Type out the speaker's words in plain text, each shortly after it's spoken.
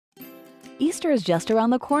Easter is just around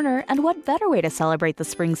the corner, and what better way to celebrate the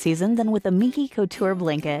spring season than with a Minky Couture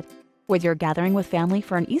blanket? Whether you're gathering with family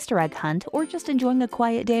for an Easter egg hunt or just enjoying a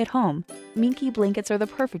quiet day at home, Minky blankets are the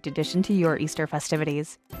perfect addition to your Easter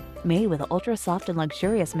festivities. Made with ultra-soft and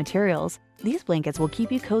luxurious materials, these blankets will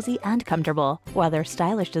keep you cozy and comfortable, while their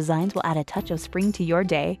stylish designs will add a touch of spring to your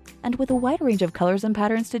day. And with a wide range of colors and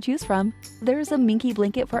patterns to choose from, there's a Minky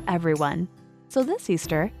blanket for everyone. So this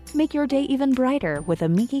Easter, make your day even brighter with a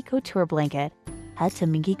Minky Couture blanket. Head to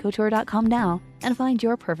minkycouture.com now and find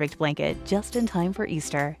your perfect blanket just in time for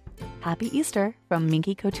Easter. Happy Easter from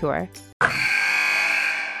Minky Couture.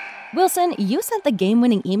 Wilson, you sent the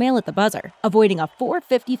game-winning email at the buzzer, avoiding a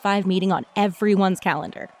 4:55 meeting on everyone's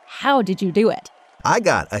calendar. How did you do it? I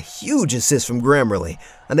got a huge assist from Grammarly,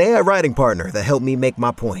 an AI writing partner that helped me make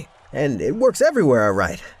my point. And it works everywhere I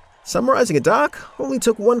write. Summarizing a doc only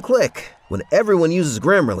took one click. When everyone uses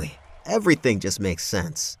Grammarly, everything just makes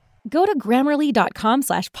sense. Go to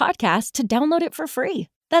Grammarly.com/podcast to download it for free.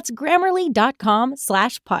 That's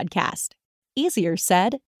Grammarly.com/podcast. Easier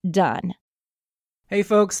said, done. Hey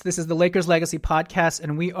folks, this is the Lakers Legacy Podcast,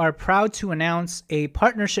 and we are proud to announce a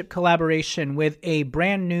partnership collaboration with a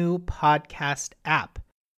brand new podcast app.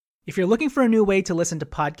 If you're looking for a new way to listen to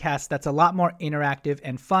podcasts that's a lot more interactive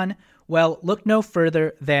and fun, well, look no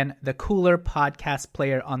further than the Cooler podcast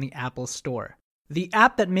player on the Apple Store. The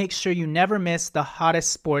app that makes sure you never miss the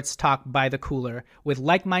hottest sports talk by the Cooler with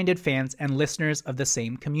like-minded fans and listeners of the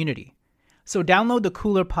same community. So download the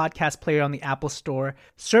Cooler podcast player on the Apple Store,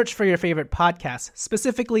 search for your favorite podcasts,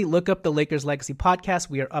 specifically look up the Lakers Legacy Podcast,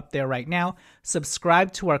 we are up there right now,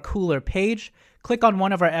 subscribe to our Cooler page, click on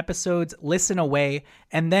one of our episodes, listen away,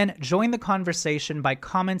 and then join the conversation by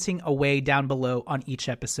commenting away down below on each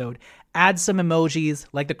episode. Add some emojis,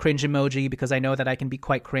 like the cringe emoji, because I know that I can be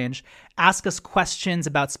quite cringe. Ask us questions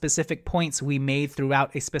about specific points we made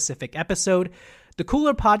throughout a specific episode. The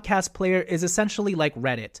Cooler podcast player is essentially like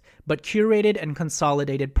Reddit, but curated and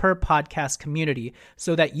consolidated per podcast community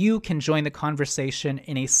so that you can join the conversation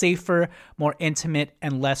in a safer, more intimate,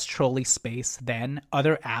 and less trolly space than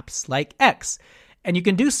other apps like X. And you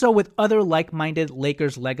can do so with other like-minded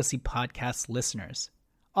Lakers Legacy podcast listeners.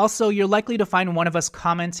 Also, you're likely to find one of us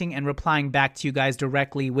commenting and replying back to you guys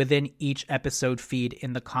directly within each episode feed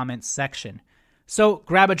in the comments section. So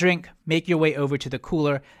grab a drink, make your way over to the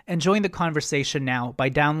Cooler, and join the conversation now by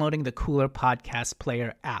downloading the Cooler Podcast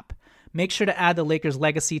Player app. Make sure to add the Lakers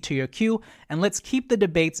Legacy to your queue, and let's keep the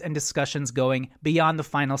debates and discussions going beyond the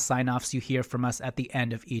final sign-offs you hear from us at the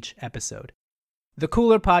end of each episode. The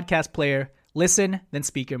Cooler Podcast Player. Listen, then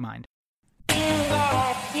speak your mind.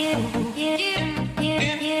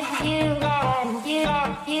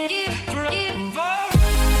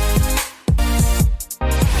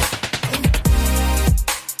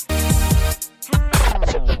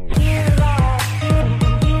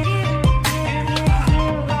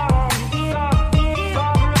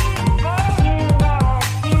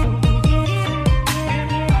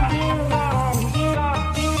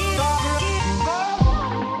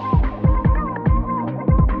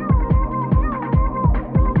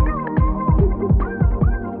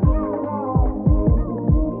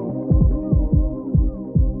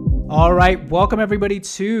 All right, welcome everybody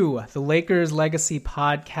to the Lakers Legacy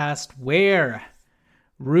Podcast, where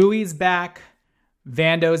Rui's back,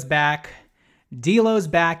 Vando's back, DLO's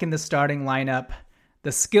back in the starting lineup,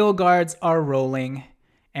 the skill guards are rolling,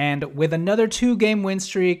 and with another 2-game win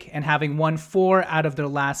streak and having won 4 out of their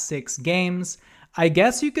last 6 games, I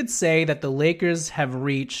guess you could say that the Lakers have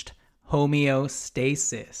reached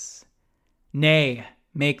homeostasis. Nay,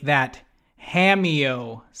 make that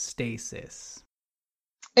hamiostasis.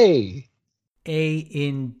 Hey.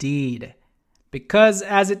 Indeed. Because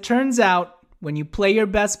as it turns out, when you play your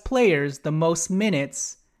best players the most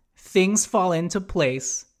minutes, things fall into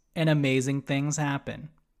place and amazing things happen.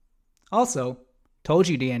 Also, told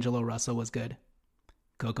you D'Angelo Russell was good.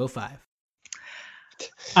 Coco 5.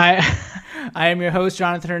 I am your host,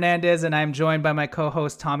 Jonathan Hernandez, and I'm joined by my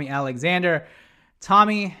co-host, Tommy Alexander.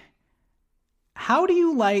 Tommy, how do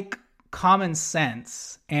you like common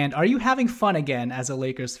sense, and are you having fun again as a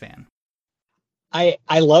Lakers fan?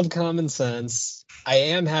 I love common sense. I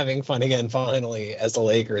am having fun again finally as a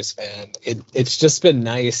Lakers fan. It's just been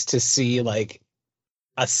nice to see like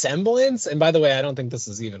a semblance, and by the way, I don't think this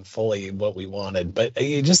is even fully what we wanted, but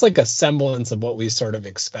just like a semblance of what we sort of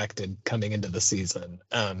expected coming into the season,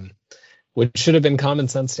 which should have been common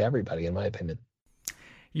sense to everybody, in my opinion.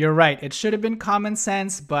 You're right. It should have been common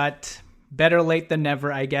sense, but better late than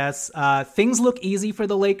never, I guess. Things look easy for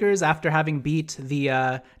the Lakers after having beat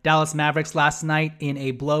the Dallas Mavericks last night in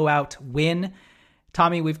a blowout win.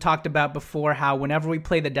 Tommy, we've talked about before how whenever we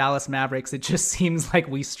play the Dallas Mavericks, it just seems like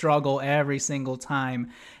we struggle every single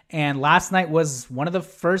time. And last night was one of the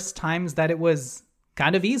first times that it was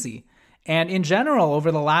kind of easy. And in general,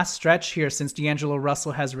 over the last stretch here, since D'Angelo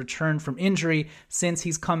Russell has returned from injury, since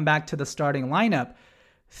he's come back to the starting lineup,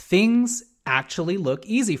 things actually look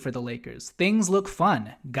easy for the Lakers. Things look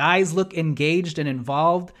fun. Guys look engaged and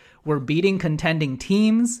involved. We're beating contending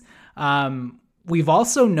teams. We've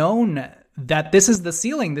also known that this is the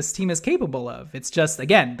ceiling this team is capable of. It's just,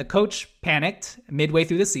 again, the coach panicked midway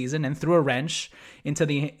through the season and threw a wrench into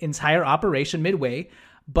the entire operation midway.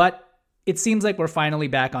 But it seems like we're finally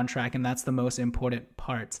back on track, and that's the most important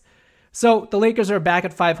part. So the Lakers are back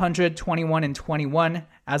at 500, 21-21.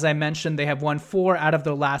 As I mentioned, they have won 4 out of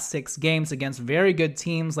their last 6 games against very good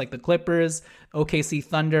teams like the Clippers, OKC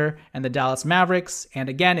Thunder, and the Dallas Mavericks. And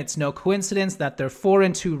again, it's no coincidence that their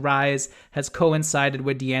 4-2 rise has coincided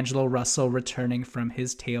with D'Angelo Russell returning from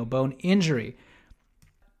his tailbone injury.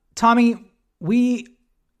 Tommy,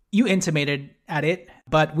 you intimated at it,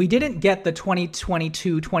 but we didn't get the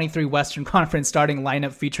 2022-23 Western Conference starting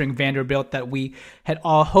lineup featuring Vanderbilt that we had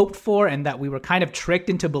all hoped for and that we were kind of tricked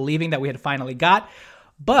into believing that we had finally got.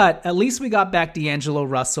 But at least we got back D'Angelo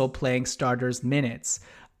Russell playing starters minutes.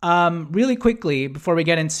 Really quickly, before we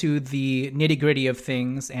get into the nitty-gritty of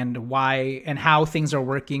things and why and how things are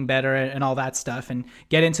working better and all that stuff and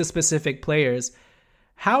get into specific players,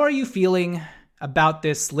 how are you feeling about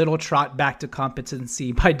this little trot back to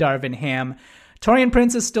competency by Darvin Ham? Taurean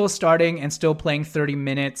Prince is still starting and still playing 30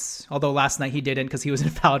 minutes, although last night he didn't because he was in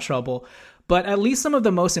foul trouble. But at least some of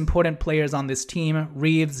the most important players on this team,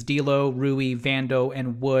 Reaves, DLO, Rui, Vando,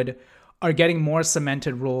 and Wood, are getting more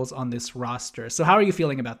cemented roles on this roster. So how are you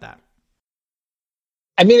feeling about that?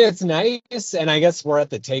 I mean, it's nice, and I guess we're at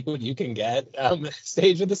the take what you can get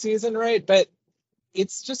stage of the season, right? But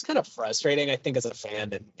it's just kind of frustrating, I think, as a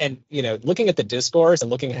fan. And you know, looking at the discourse and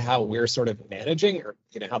looking at how we're sort of managing, or,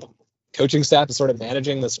 you know, how the coaching staff is sort of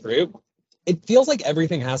managing this group, it feels like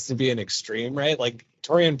everything has to be an extreme, right? Like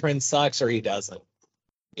Taurean Prince sucks or he doesn't.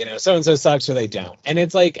 You know, so-and-so sucks or they don't. And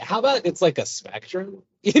it's like, how about it's like a spectrum?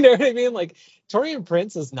 You know what I mean? Like, Taurean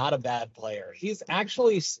Prince is not a bad player. He's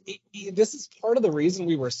actually, this is part of the reason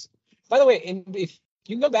we were, by the way, if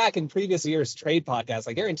you go back in previous years' trade podcasts,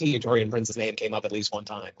 I guarantee you Taurean Prince's name came up at least one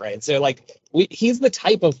time, right? So, like, he's the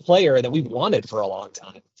type of player that we've wanted for a long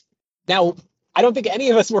time. Now, I don't think any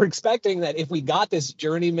of us were expecting that if we got this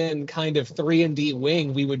journeyman kind of 3-and-D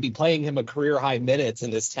wing, we would be playing him a career high minutes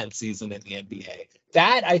in his 10th season in the NBA.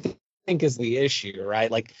 That, I think, is the issue, right?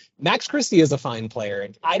 Like, Max Christie is a fine player,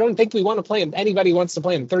 and I don't think we want to play him. Anybody wants to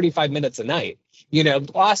play him 35 minutes a night. You know,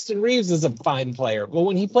 Austin Reaves is a fine player. Well,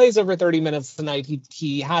 when he plays over 30 minutes a night,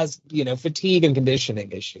 he has, you know, fatigue and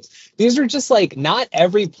conditioning issues. These are just like, not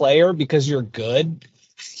every player, because you're good,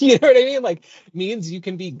 you know what I mean? Like, means you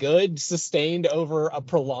can be good, sustained over a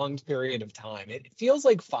prolonged period of time. It feels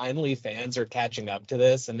like finally fans are catching up to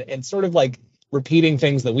this and sort of like repeating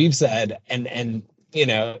things that we've said. And you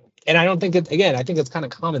know, and I don't think it, again, I think it's kind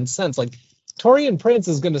of common sense. Like, Taurean Prince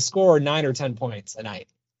is going to score 9 or 10 points a night,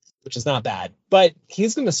 which is not bad, but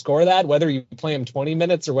he's going to score that whether you play him 20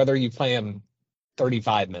 minutes or whether you play him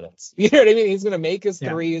 35 minutes. You know what I mean? He's going to make his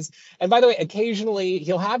threes. And by the way, occasionally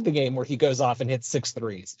he'll have the game where he goes off and hits 6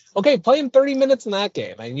 threes. Okay, play him 30 minutes in that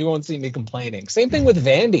game and you won't see me complaining. Same thing with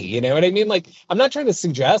Vandy. You know what I mean? Like, I'm not trying to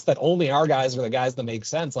suggest that only our guys are the guys that make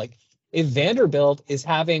sense. Like, if Vanderbilt is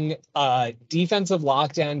having a defensive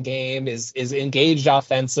lockdown game, is engaged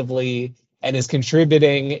offensively and is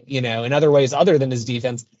contributing, you know, in other ways other than his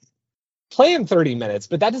defense, play him 30 minutes,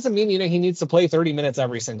 but that doesn't mean, you know, he needs to play 30 minutes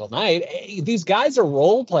every single night. These guys are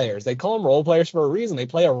role players. They call them role players for a reason. They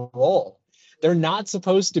play a role. They're not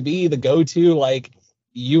supposed to be the go-to, like,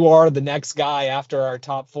 you are the next guy after our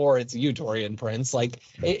top 4. It's you, Taurean Prince. Like,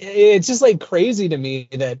 it's just like crazy to me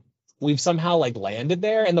that we've somehow like landed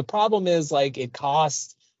there. And the problem is, like, it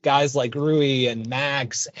costs guys like Rui and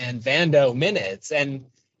Max and Vando minutes. And,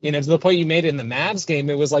 you know, to the point you made in the Mavs game,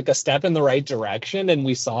 it was like a step in the right direction. And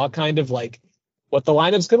we saw kind of like what the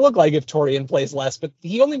lineups could look like if Taurean plays less. But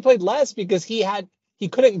he only played less because he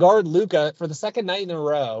couldn't guard Luka for the second night in a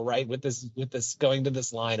row, right? With this going to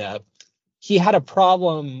this lineup, he had a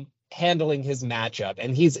problem handling his matchup,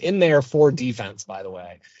 and he's in there for defense, by the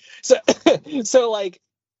way. So like,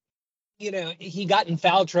 you know, he got in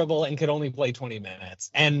foul trouble and could only play 20 minutes,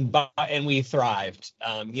 and we thrived.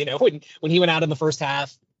 You know, when he went out in the first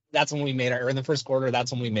half, that's when we made or in the first quarter,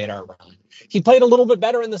 that's when we made our run. He played a little bit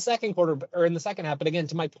better in the second quarter or in the second half. But again,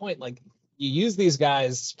 to my point, like, you use these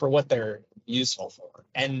guys for what they're useful for,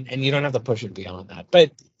 and you don't have to push it beyond that.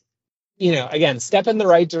 But again, step in the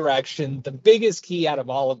right direction. The biggest key out of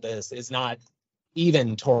all of this is not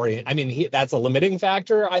even Torian. I mean, that's a limiting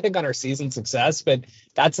factor, I think, on our season success, but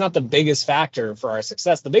that's not the biggest factor for our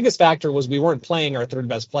success. The biggest factor was we weren't playing our third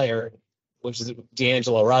best player, which is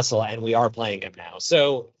D'Angelo Russell, and we are playing him now.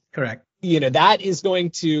 So correct. That is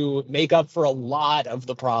going to make up for a lot of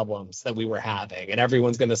the problems that we were having. And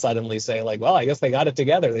everyone's going to suddenly say, like, well, I guess they got it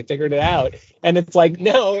together. They figured it out. And it's like,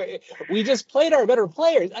 no, we just played our better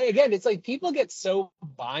players. Again, it's like people get so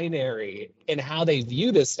binary in how they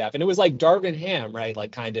view this stuff. And it was like Darvin Ham, right?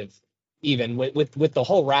 Like kind of even with the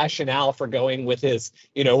whole rationale for going with his,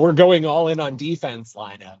 we're going all in on defense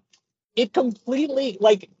lineup. It completely,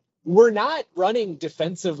 like, we're not running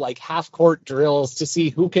defensive like half court drills to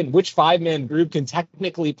see which 5-man group can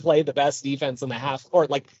technically play the best defense in the half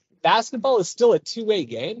court. Like, basketball is still a two-way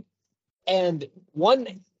game, and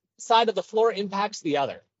one side of the floor impacts the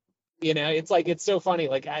other. It's like, it's so funny.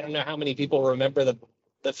 Like, I don't know how many people remember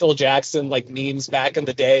the Phil Jackson like memes back in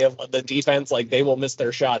the day of the defense, like they will miss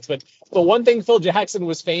their shots. But the one thing Phil Jackson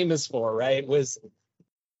was famous for, right, was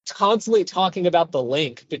constantly talking about the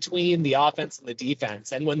link between the offense and the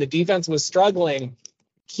defense. And when the defense was struggling,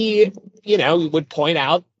 he, would point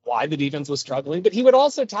out why the defense was struggling, but he would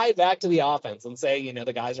also tie it back to the offense and say,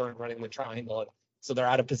 the guys aren't running the triangle, so they're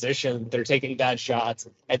out of position, they're taking bad shots,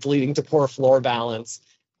 it's leading to poor floor balance.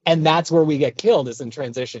 And that's where we get killed, is in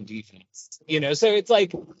transition defense. So it's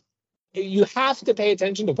like, you have to pay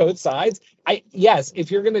attention to both sides. Yes, if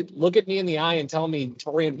you're going to look at me in the eye and tell me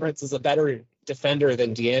Taurean Prince is a better defender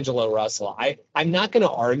than D'Angelo Russell, I'm not going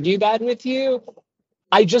to argue that with you.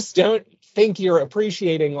 I just don't think you're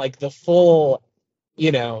appreciating like the full,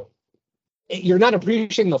 you're not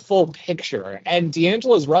appreciating the full picture. And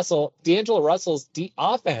D'Angelo Russell's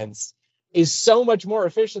offense is so much more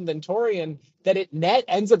efficient than Taurean that it net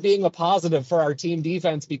ends up being a positive for our team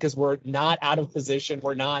defense, because we're not out of position.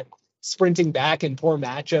 We're not sprinting back in poor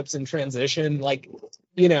matchups in transition. Like,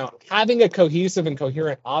 having a cohesive and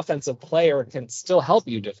coherent offensive player can still help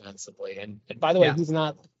you defensively. And by the way, he's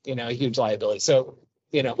not, a huge liability. So,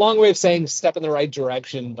 long way of saying step in the right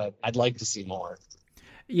direction, but I'd like to see more.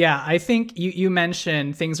 Yeah, I think you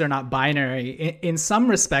mentioned things are not binary. In some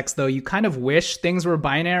respects, though, you kind of wish things were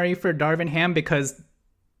binary for Darvin Ham, because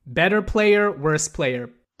better player, worse player.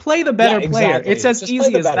 Play the better player. Exactly. It's as Just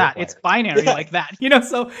easy as that. Player. It's binary like that,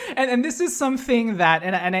 So, and this is something that,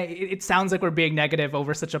 it sounds like we're being negative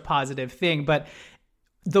over such a positive thing, but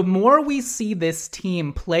the more we see this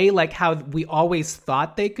team play like how we always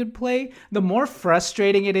thought they could play, the more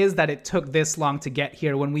frustrating it is that it took this long to get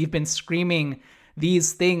here, when we've been screaming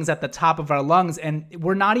these things at the top of our lungs, and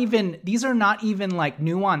these are not even like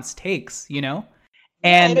nuanced takes,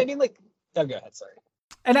 And I mean, like, oh, go ahead, sorry.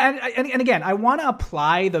 And again, I want to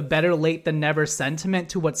apply the better late than never sentiment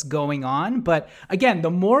to what's going on. But again,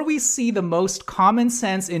 the more we see the most common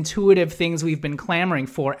sense, intuitive things we've been clamoring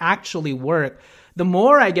for actually work, the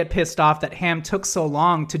more I get pissed off that Ham took so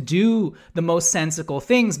long to do the most sensical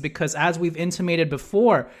things, because as we've intimated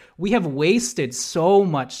before, we have wasted so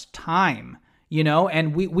much time.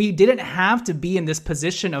 And we didn't have to be in this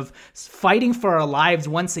position of fighting for our lives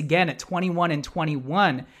once again at 21 and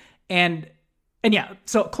 21. And yeah,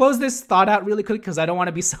 so close this thought out really quick, because I don't want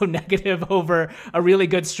to be so negative over a really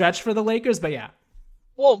good stretch for the Lakers, but yeah.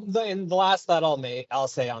 Well, the last thought I'll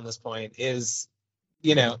say on this point is,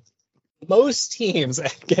 most teams,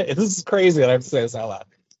 this is crazy that I have to say this out loud,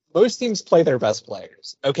 most teams play their best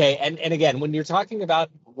players, okay? And again, when you're talking about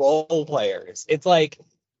role players, it's like,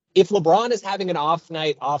 if LeBron is having an off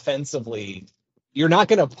night offensively, you're not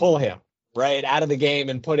going to pull him right out of the game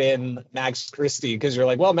and put in Max Christie, because you're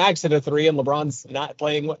like, well, Max hit a 3 and LeBron's not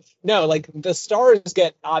playing. No, like, the stars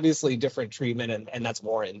get obviously different treatment, and that's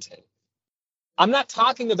warranted. I'm not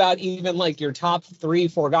talking about even like your top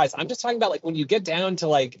 3-4 guys. I'm just talking about like when you get down to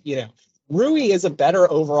like, Rui is a better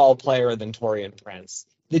overall player than Taurean Prince.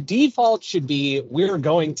 The default should be we're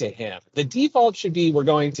going to him. The default should be we're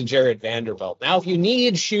going to Jared Vanderbilt. Now, if you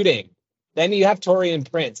need shooting, then you have Taurean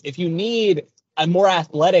Prince. If you need a more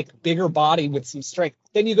athletic, bigger body with some strength,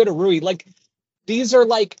 then you go to Rui. Like, these are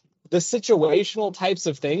like the situational types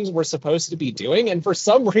of things we're supposed to be doing. And for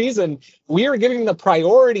some reason, we are giving the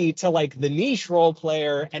priority to like the niche role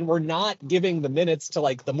player, and we're not giving the minutes to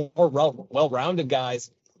like the more well-rounded guys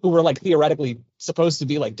who were like theoretically supposed to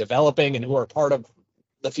be like developing and who are part of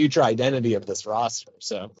the future identity of this roster.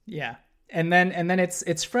 So yeah. And then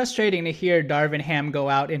it's frustrating to hear Darvin Ham go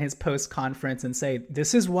out in his post conference and say,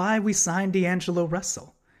 this is why we signed D'Angelo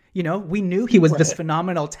Russell. We knew he was this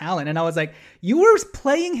phenomenal talent. And I was like, you were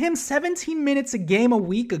playing him 17 minutes a game a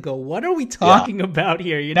week ago. What are we talking about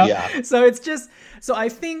here? Yeah. So it's just, so I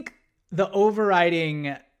think the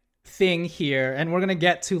overriding thing here, and we're going to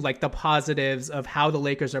get to like the positives of how the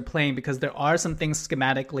Lakers are playing, because there are some things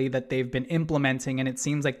schematically that they've been implementing, and it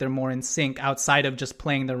seems like they're more in sync outside of just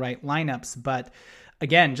playing the right lineups. But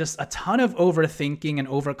again, just a ton of overthinking and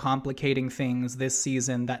overcomplicating things this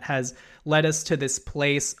season that has led us to this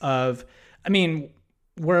place of, I mean,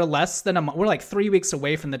 we're like 3 weeks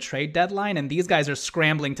away from the trade deadline, and these guys are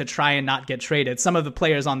scrambling to try and not get traded. Some of the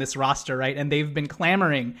players on this roster, right? And they've been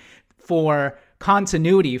clamoring for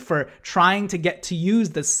continuity, for trying to get to use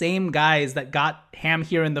the same guys that got Ham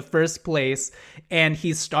here in the first place. And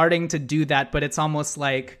he's starting to do that, but it's almost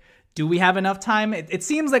like, do we have enough time? It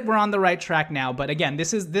seems like we're on the right track now. But again,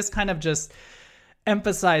 this kind of just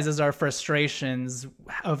emphasizes our frustrations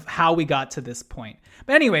of how we got to this point.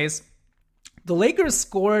 But anyways, the Lakers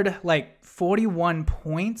scored like 41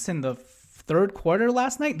 points in the third quarter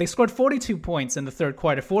last night. They scored 42 points in the third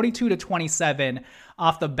quarter, 42-27,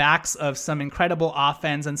 off the backs of some incredible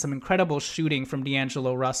offense and some incredible shooting from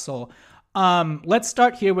D'Angelo Russell. Let's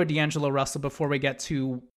start here with D'Angelo Russell before we get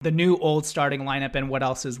to the new old starting lineup and what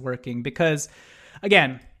else is working. Because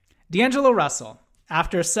again, D'Angelo Russell,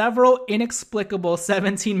 after several inexplicable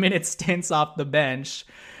 17-minute stints off the bench,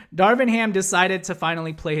 Darvin Ham decided to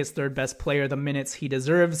finally play his third best player the minutes he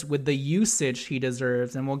deserves with the usage he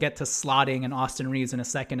deserves. And we'll get to slotting and Austin Reaves in a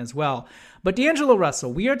second as well. But D'Angelo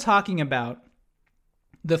Russell, we are talking about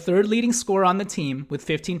the third leading scorer on the team with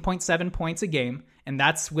 15.7 points a game. And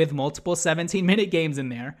that's with multiple 17-minute games in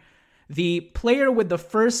there. The player with the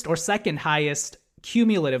first or second highest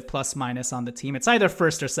cumulative plus minus on the team. It's either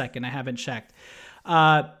first or second. I haven't checked.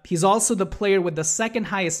 He's also the player with the second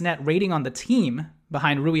highest net rating on the team,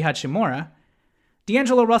 behind Rui Hachimura.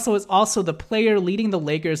 D'Angelo Russell is also the player leading the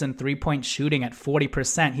Lakers in three-point shooting at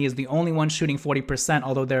 40%. He is the only one shooting 40%,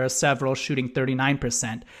 although there are several shooting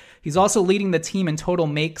 39%. He's also leading the team in total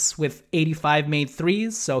makes with 85 made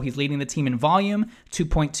threes, so he's leading the team in volume,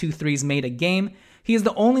 2.2 threes made a game. He is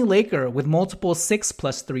the only Laker with multiple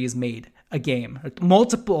 6+ threes made a game,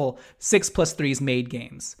 multiple 6+ threes made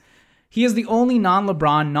games. He is the only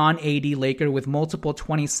non-LeBron, non-AD Laker with multiple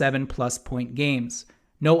 27+ point games.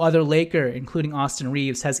 No other Laker, including Austin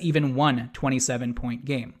Reaves, has even one 27-point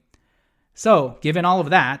game. So, given all of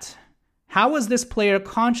that, how has this player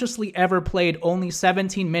consciously ever played only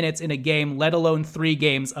 17 minutes in a game, let alone 3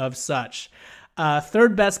 games of such?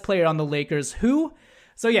 Third best player on the Lakers, who?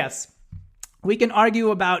 So yes, we can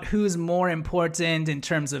argue about who's more important in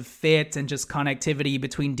terms of fit and just connectivity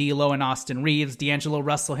between DLO and Austin Reaves. D'Angelo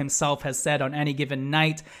Russell himself has said on any given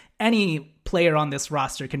night, any player on this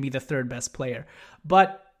roster can be the third best player.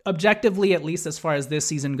 But objectively, at least as far as this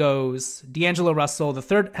season goes, D'Angelo Russell,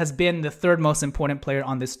 has been the third most important player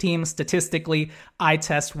on this team, statistically, eye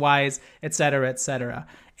test wise, etc., etc.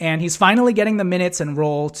 And he's finally getting the minutes and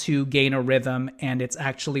role to gain a rhythm, and it's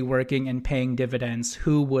actually working and paying dividends.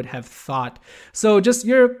 Who would have thought? So just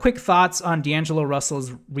your quick thoughts on D'Angelo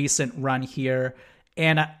Russell's recent run here.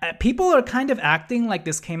 And people are kind of acting like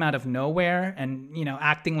this came out of nowhere and,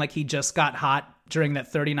 acting like he just got hot during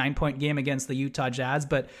that 39-point game against the Utah Jazz.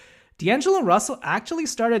 But D'Angelo Russell actually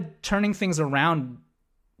started turning things around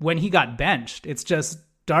when he got benched. It's just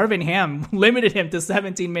Darvin Ham limited him to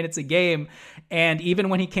 17 minutes a game. And even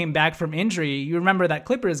when he came back from injury, you remember that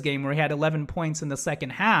Clippers game where he had 11 points in the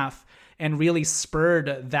second half and really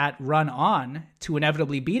spurred that run on to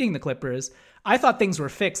inevitably beating the Clippers. I thought things were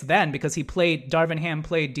fixed then because Darvin Ham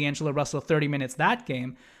played D'Angelo Russell 30 minutes that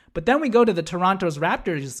game. But then we go to the Toronto's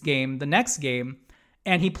Raptors game, the next game,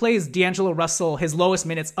 and he plays D'Angelo Russell his lowest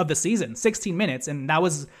minutes of the season, 16 minutes. And that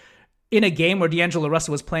was in a game where D'Angelo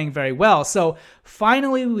Russell was playing very well. So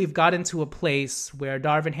finally, we've got into a place where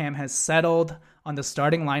Darvin Ham has settled on the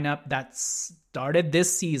starting lineup that started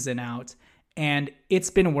this season out, and it's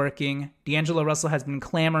been working. D'Angelo Russell has been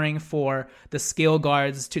clamoring for the skill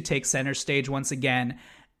guards to take center stage once again,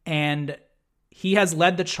 and he has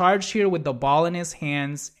led the charge here with the ball in his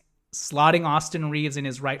hands, slotting Austin Reaves in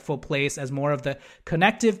his rightful place as more of the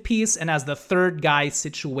connective piece and as the third guy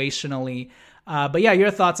situationally. But yeah,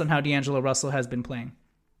 your thoughts on how D'Angelo Russell has been playing.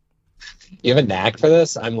 You have a knack for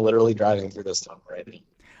this? I'm literally driving through this tunnel right now.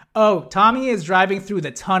 Oh, Tommy is driving through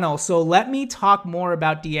the tunnel. So let me talk more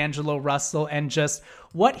about D'Angelo Russell and just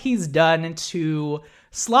what he's done to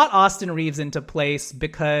slot Austin Reaves into place,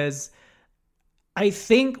 because I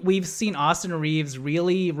think we've seen Austin Reaves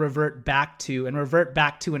really revert back to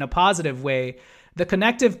in a positive way, the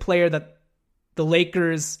connective player that the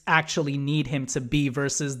Lakers actually need him to be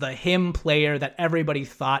versus the him player that everybody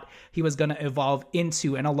thought he was going to evolve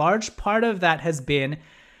into. And a large part of that has been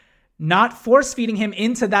not force feeding him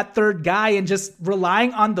into that third guy and just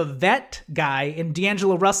relying on the vet guy in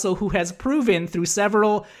D'Angelo Russell, who has proven through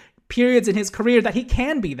several periods in his career that he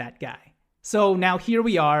can be that guy. So now here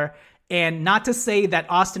we are. And not to say that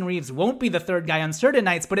Austin Reaves won't be the third guy on certain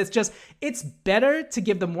nights, but it's better to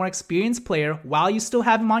give the more experienced player while you still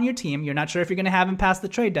have him on your team. You're not sure if you're going to have him past the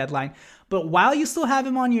trade deadline, but while you still have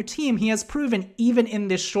him on your team, he has proven even in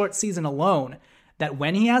this short season alone that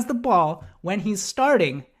when he has the ball, when he's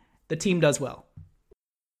starting, the team does well.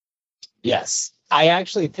 Yes. I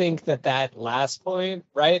actually think that last point,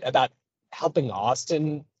 right, about helping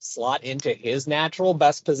Austin slot into his natural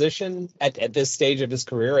best position at this stage of his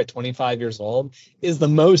career at 25 years old is the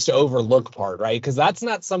most overlooked part, right? Because that's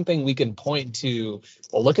not something we can point to.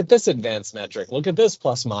 Well, look at this advanced metric. Look at this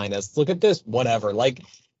plus minus. Look at this whatever. Like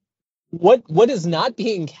what is not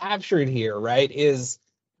being captured here, right, is,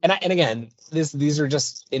 and again, these are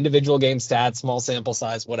just individual game stats, small sample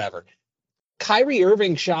size, whatever. Kyrie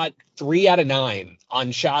Irving shot 3 out of 9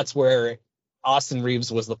 on shots where Austin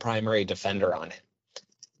Reaves was the primary defender on it.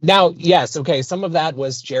 Now, yes, okay, some of that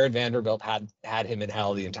was Jared Vanderbilt had him in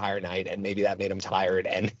hell the entire night, and maybe that made him tired,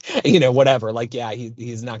 and whatever. Like, yeah,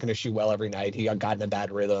 he's not going to shoot well every night. He got in a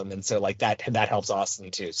bad rhythm, and so like that helps Austin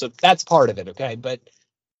too. So that's part of it, okay. But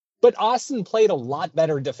Austin played a lot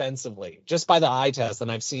better defensively, just by the eye test, than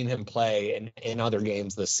I've seen him play in other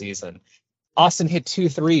games this season. Austin hit 2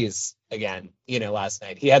 threes again, last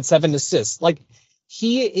night. He had 7 assists. Like,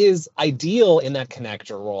 he is ideal in that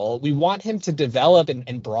connector role. We want him to develop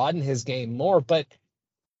and broaden his game more, but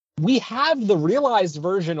we have the realized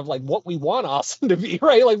version of like what we want Austin to be,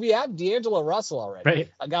 right? Like, we have D'Angelo Russell already,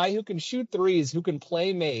 right? A guy who can shoot threes, who can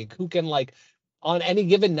play make, who can like on any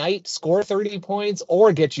given night score 30 points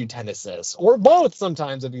or get you 10 assists or both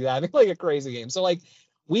sometimes if you're having like a crazy game. So like,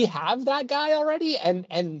 we have that guy already, and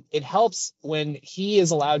it helps when he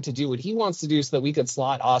is allowed to do what he wants to do so that we could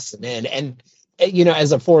slot Austin in. And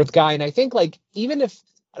as a fourth guy. And I think like, even if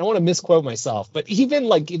I don't want to misquote myself, but even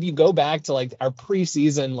like if you go back to like our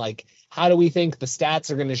preseason, like how do we think the stats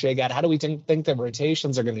are going to shake out? How do we think the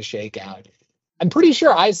rotations are going to shake out? I'm pretty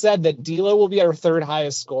sure I said that DLO will be our third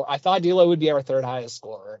highest scorer. I thought DLO would be our third highest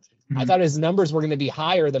scorer. Mm-hmm. I thought his numbers were going to be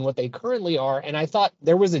higher than what they currently are. And I thought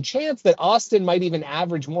there was a chance that Austin might even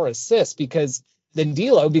average more assists than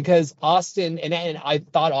D'Lo, because Austin, and I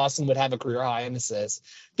thought Austin would have a career high in assists,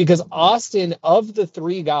 because Austin, of the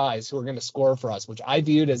 3 guys who are going to score for us, which I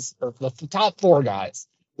viewed as, or the top 4 guys,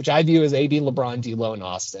 which I view as AD, LeBron, D'Lo, and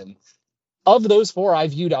Austin, of those 4, I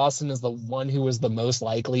viewed Austin as the one who was the most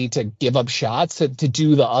likely to give up shots to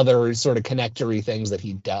do the other sort of connectory things that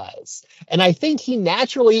he does. And I think he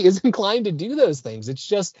naturally is inclined to do those things. It's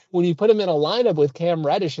just when you put him in a lineup with Cam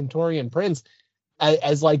Reddish and Taurean Prince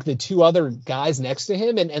as like the 2 other guys next to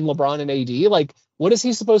him and LeBron and AD, like, what is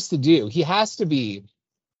he supposed to do? He has to be,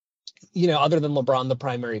 other than LeBron, the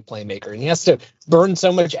primary playmaker. And he has to burn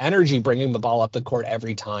so much energy bringing the ball up the court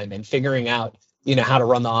every time and figuring out, how to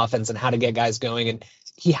run the offense and how to get guys going. And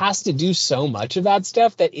he has to do so much of that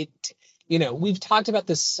stuff that we've talked about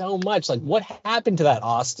this so much. Like, what happened to that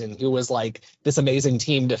Austin who was like this amazing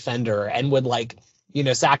team defender and would like,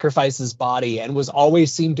 sacrifice his body and was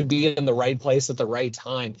always seemed to be in the right place at the right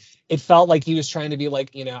time? It felt like he was trying to be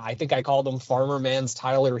like, I think I called him Farmer Man's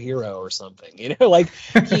Tyler Hero or something, like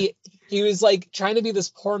he was like trying to be this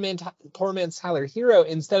poor man's Tyler Hero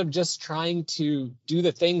instead of just trying to do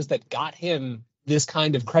the things that got him this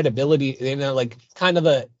kind of credibility, like kind of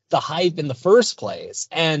the hype in the first place.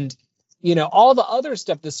 And, all the other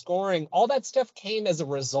stuff, the scoring, all that stuff came as a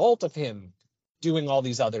result of him doing all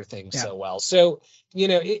these other things so well. So,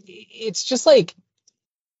 it's just like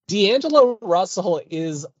D'Angelo Russell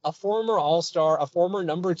is a former All-Star, a former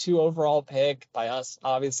number 2 overall pick by us,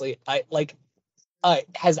 obviously.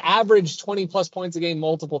 Has averaged 20 plus points a game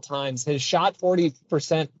multiple times, has shot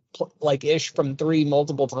 40% like ish from 3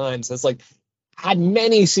 multiple times, has like had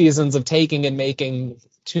many seasons of taking and making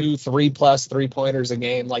 2, 3 plus 3-pointers a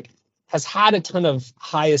game, like has had a ton of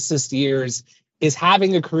high assist years, is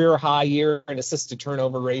having a career high year in assist to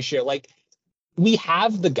turnover ratio. Like, we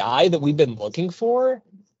have the guy that we've been looking for,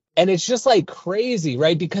 and it's just like crazy,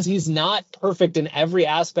 right? Because he's not perfect in every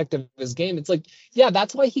aspect of his game. It's like, yeah,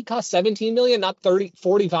 that's why he cost 17 million, not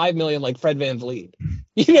 45 million like Fred VanVleet.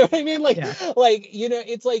 You know what I mean? Like,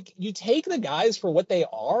 it's like you take the guys for what they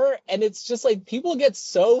are, and it's just like people get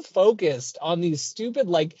so focused on these stupid,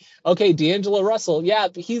 like, okay, D'Angelo Russell, yeah,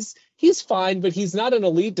 he's fine, but he's not an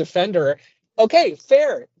elite defender. Okay,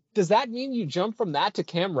 fair. Does that mean you jump from that to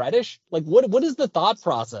Cam Reddish? Like, what is the thought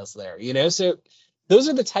process there? So these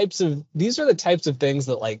are the types of things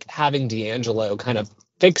that like having D'Angelo kind of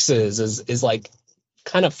fixes is like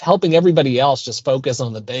kind of helping everybody else just focus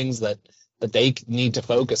on the things that they need to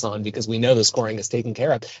focus on, because we know the scoring is taken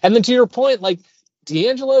care of. And then to your point, like,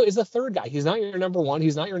 D'Angelo is the third guy. He's not your number one.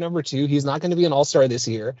 He's not your number two. He's not going to be an all-star this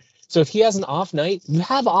year. So if he has an off night, you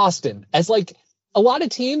have Austin. As like a lot of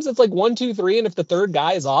teams, it's like 1, 2, 3, and if the third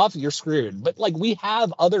guy is off, you're screwed. But like, we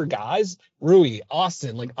have other guys, Rui,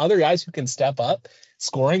 Austin, like other guys who can step up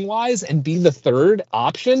scoring wise and be the third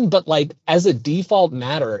option. But like, as a default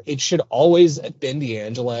matter, it should always have been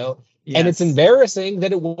D'Angelo. Yes. And it's embarrassing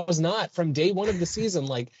that it was not from day one of the season.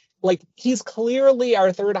 Like he's clearly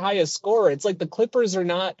our third highest scorer. It's like the Clippers are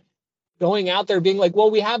not going out there being like,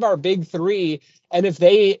 well, we have our big three, and if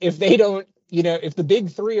they don't, you know, if the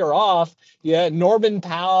big three are off, yeah, Norman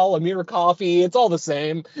Powell, Amir Coffey, it's all the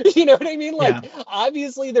same. You know what I mean? Like,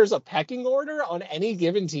 obviously there's a pecking order on any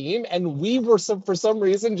given team. And we were for some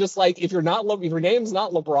reason, just like, if your name's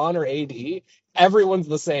not LeBron or AD, everyone's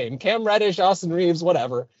the same. Cam Reddish, Austin Reaves,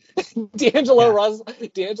 whatever. D'Angelo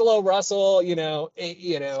Russell,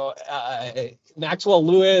 Maxwell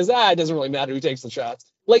Lewis, it doesn't really matter who takes the shots.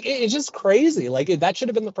 Like, it's just crazy. Like, that should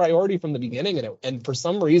have been the priority from the beginning. And for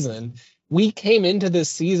some reason, we came into this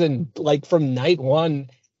season, like, from night one,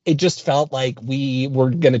 it just felt like we were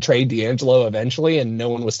going to trade D'Angelo eventually, and no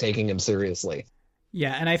one was taking him seriously.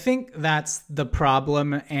 Yeah, and I think that's the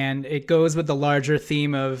problem, and it goes with the larger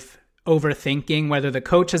theme of overthinking, whether the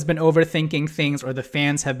coach has been overthinking things or the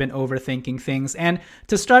fans have been overthinking things. And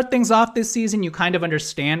to start things off this season, you kind of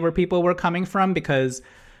understand where people were coming from, because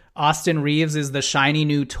Austin Reaves is the shiny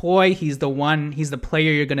new toy. He's the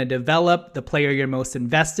player you're going to develop, the player you're most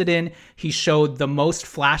invested in. He showed the most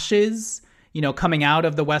flashes, coming out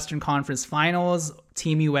of the Western Conference Finals,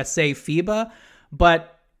 Team USA, FIBA.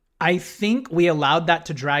 But I think we allowed that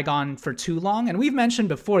to drag on for too long. And we've mentioned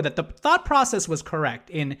before that the thought process was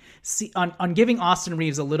correct on giving Austin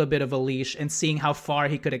Reaves a little bit of a leash and seeing how far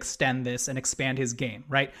he could extend this and expand his game,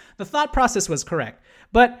 right? The thought process was correct.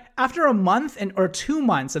 But after a month or 2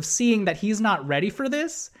 months of seeing that he's not ready for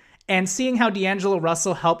this, and seeing how D'Angelo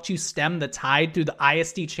Russell helped you stem the tide through the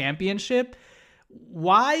ISD championship,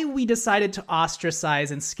 why we decided to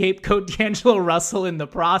ostracize and scapegoat D'Angelo Russell in the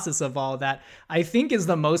process of all that, I think is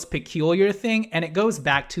the most peculiar thing. And it goes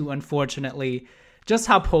back to, unfortunately, just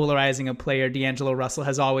how polarizing a player D'Angelo Russell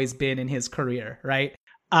has always been in his career, right?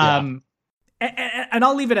 Yeah. And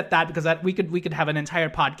I'll leave it at that, because we could have an entire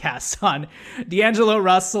podcast on D'Angelo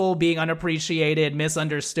Russell being unappreciated,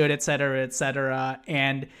 misunderstood, et cetera.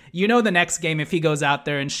 And the next game, if he goes out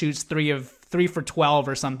there and shoots 3 for 12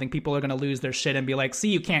 or something, people are going to lose their shit and be like, see,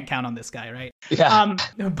 you can't count on this guy, right? Yeah.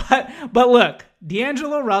 But look,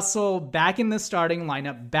 D'Angelo Russell back in the starting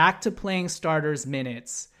lineup, back to playing starters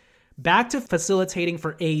minutes, back to facilitating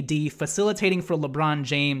for AD, facilitating for LeBron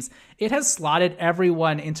James. It has slotted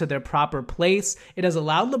everyone into their proper place. It has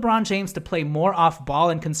allowed LeBron James to play more off ball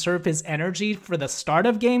and conserve his energy for the start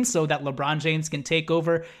of games so that LeBron James can take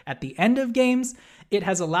over at the end of games. It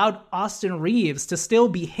has allowed Austin Reaves to still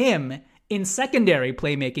be him in secondary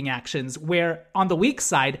playmaking actions, where on the weak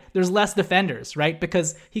side, there's less defenders, right?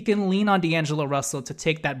 Because he can lean on D'Angelo Russell to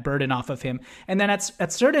take that burden off of him. And then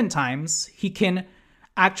at certain times, he can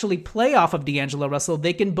actually play off of D'Angelo Russell.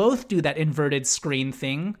 They can both do that inverted screen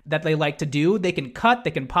thing that they like to do. They can cut,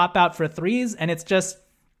 they can pop out for threes, and it's just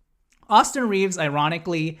Austin Reaves,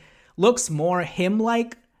 ironically, looks more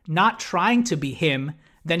him-like, not trying to be him,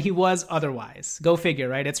 than he was otherwise. Go figure,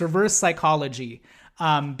 right? It's reverse psychology.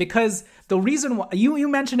 Because the reason why, you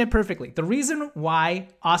mentioned it perfectly, the reason why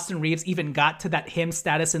Austin Reaves even got to that him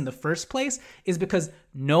status in the first place is because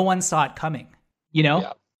no one saw it coming,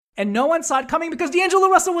 Yeah. And no one saw it coming because D'Angelo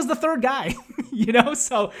Russell was the third guy,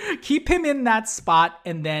 So keep him in that spot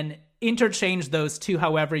and then interchange those two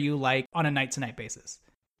however you like on a night-to-night basis.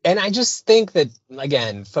 And I just think that,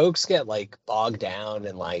 again, folks get like bogged down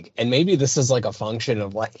and maybe this is like a function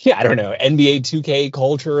of I don't know, NBA 2K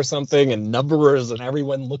culture or something, and numbers and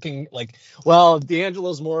everyone looking like, well,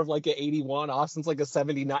 D'Angelo's more of like an 81, Austin's like a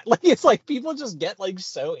 79. It's like people just get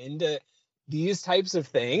so into these types of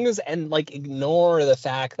things and ignore the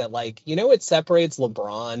fact that what separates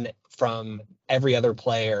LeBron from every other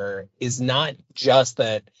player is not just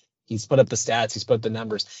that he's put up the stats, he's put up the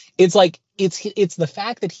numbers. It's it's the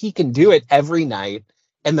fact that he can do it every night,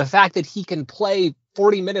 and the fact that he can play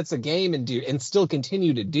 40 minutes a game and still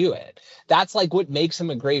continue to do it. That's what makes him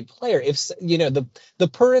a great player. If the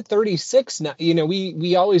per 36,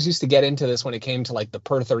 we always used to get into this when it came to the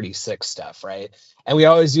per 36 stuff, right? And we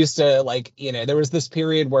always used to there was this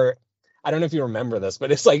period where, I don't know if you remember this,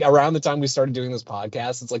 but it's around the time we started doing this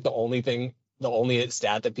podcast, it's the only thing the only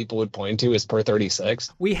stat that people would point to is per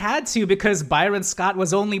 36? We had to, because Byron Scott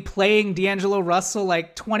was only playing D'Angelo Russell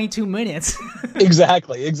like 22 minutes.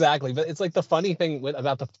 Exactly. But it's like the funny thing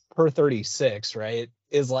about the per 36, right,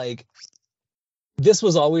 is like, this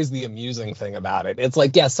was always the amusing thing about it. It's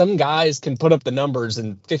like, yeah, some guys can put up the numbers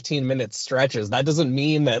in 15-minute stretches. That doesn't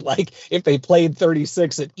mean that, like, if they played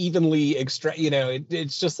 36, it evenly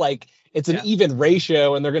it's just like, it's an even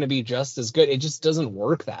ratio and they're going to be just as good. It just doesn't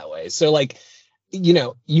work that way. So, like,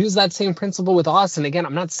 use that same principle with Austin. Again,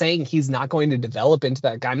 I'm not saying he's not going to develop into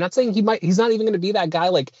that guy. I'm not saying he's not even going to be that guy,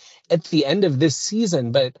 like, at the end of this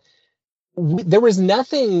season, but there was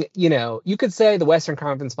nothing, you could say the Western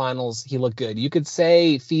Conference Finals, he looked good. You could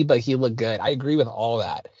say FIBA, he looked good. I agree with all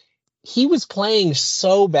that. He was playing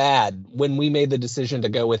so bad when we made the decision to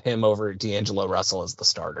go with him over D'Angelo Russell as the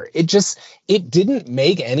starter. It didn't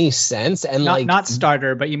make any sense. And not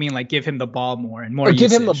starter, but you mean like give him the ball more and more or usage.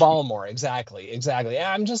 Give him the ball more. Exactly.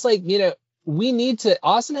 I'm just like,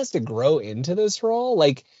 Austin has to grow into this role.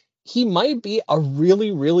 Like, he might be a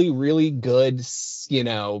really, really, really good,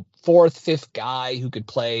 fourth, fifth guy who could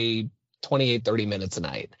play 28, 30 minutes a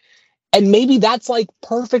night. And maybe that's like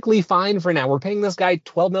perfectly fine for now. We're paying this guy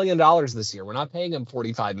 $12 million this year. We're not paying him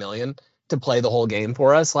 $45 million to play the whole game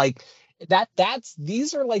for us. Like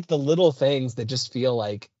these are like the little things that just feel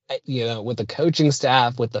like, with the coaching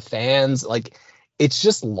staff, with the fans, like it's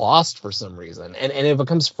just lost for some reason. And it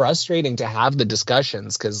becomes frustrating to have the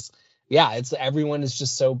discussions because, everyone is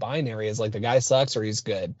just so binary. It's like the guy sucks or he's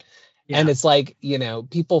good. Yeah. And it's like,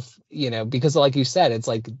 people, because like you said, it's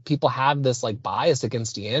like people have this like bias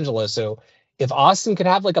against D'Angelo. So if Austin could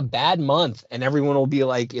have like a bad month and everyone will be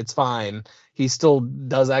like, it's fine, he still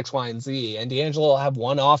does X, Y, and Z, and D'Angelo will have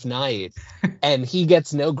one off night and he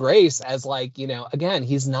gets no grace as like, again,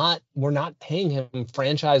 we're not paying him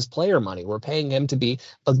franchise player money. We're paying him to be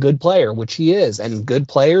a good player, which he is. And good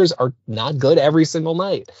players are not good every single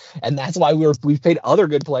night. And that's why we've paid other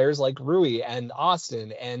good players like Rui and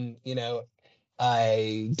Austin and,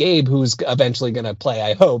 Gabe, who's eventually going to play,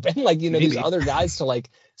 I hope. And like, Maybe. These other guys to like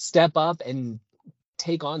step up and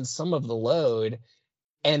take on some of the load.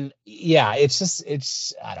 And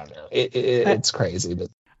it's I don't know. It's crazy. But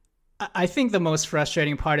I think the most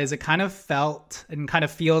frustrating part is it kind of felt and kind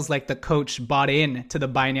of feels like the coach bought in to the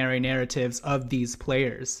binary narratives of these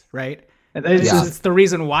players, right? It's the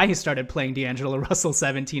reason why he started playing D'Angelo Russell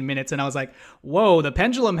 17 minutes. And I was like, whoa, the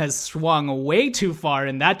pendulum has swung way too far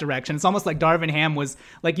in that direction. It's almost like Darvin Ham was,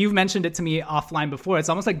 like you've mentioned it to me offline before, it's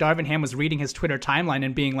almost like Darvin Ham was reading his Twitter timeline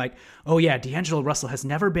and being like, oh yeah, D'Angelo Russell has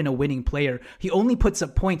never been a winning player. He only puts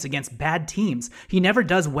up points against bad teams. He never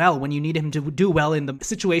does well when you need him to do well in the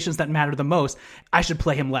situations that matter the most. I should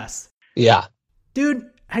play him less. Yeah. Dude,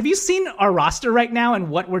 have you seen our roster right now and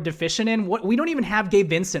what we're deficient in? We don't even have Gabe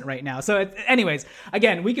Vincent right now. So anyways,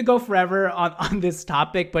 again, we could go forever on this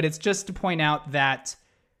topic, but it's just to point out that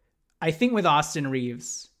I think with Austin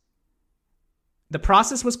Reaves, the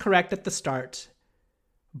process was correct at the start,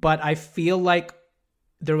 but I feel like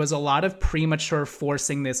there was a lot of premature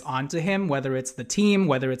forcing this onto him, whether it's the team,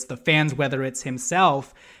 whether it's the fans, whether it's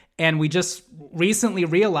himself. And we just recently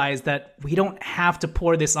realized that we don't have to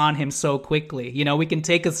pour this on him so quickly. We can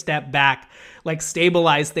take a step back, like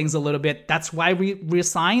stabilize things a little bit. That's why we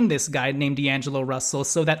reassigned this guy named D'Angelo Russell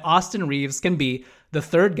so that Austin Reaves can be the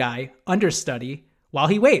third guy, understudy, while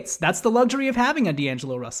he waits. That's the luxury of having a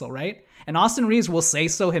D'Angelo Russell, right? And Austin Reaves will say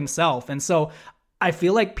so himself. And so I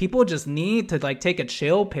feel like people just need to like take a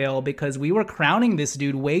chill pill because we were crowning this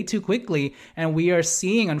dude way too quickly. And we are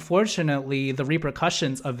seeing, unfortunately, the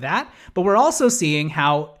repercussions of that. But we're also seeing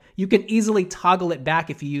how you can easily toggle it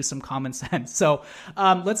back if you use some common sense. So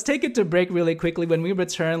let's take it to break really quickly. When we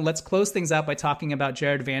return, let's close things out by talking about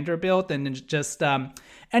Jared Vanderbilt and just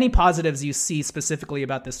any positives you see specifically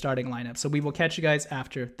about the starting lineup. So we will catch you guys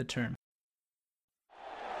after the turn.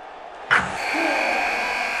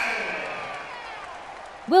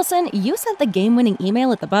 Wilson, you sent the game-winning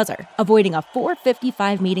email at the buzzer, avoiding a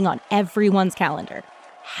 4:55 meeting on everyone's calendar.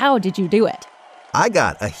 How did you do it? I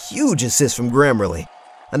got a huge assist from Grammarly,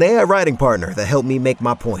 an AI writing partner that helped me make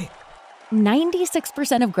my point.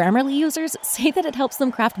 96% of Grammarly users say that it helps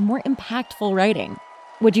them craft more impactful writing.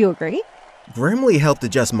 Would you agree? Grammarly helped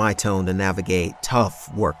adjust my tone to navigate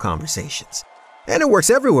tough work conversations. And it works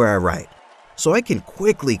everywhere I write, so I can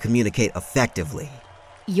quickly communicate effectively.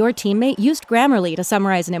 Your teammate used Grammarly to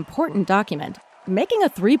summarize an important document, making a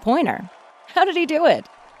 3-pointer. How did he do it?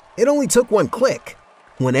 It only took one click.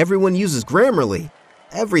 When everyone uses Grammarly,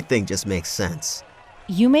 everything just makes sense.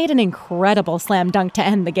 You made an incredible slam dunk to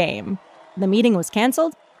end the game. The meeting was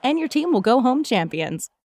canceled, and your team will go home champions.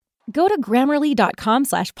 Go to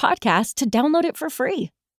Grammarly.com/podcast to download it for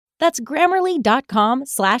free. That's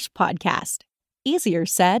Grammarly.com/podcast. Easier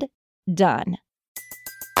said, done.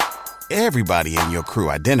 Everybody in your crew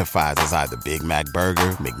identifies as either Big Mac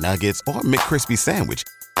Burger, McNuggets, or McCrispy Sandwich.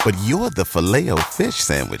 But you're the Filet-O-Fish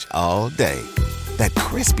Sandwich all day. That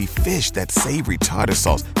crispy fish, that savory tartar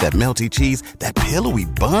sauce, that melty cheese, that pillowy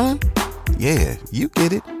bun. Yeah, you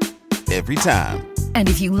get it. Every time. And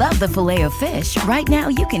if you love the Filet-O-Fish, right now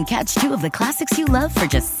you can catch two of the classics you love for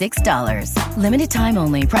just $6. Limited time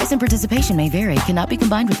only. Price and participation may vary. Cannot be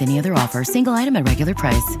combined with any other offer. Single item at regular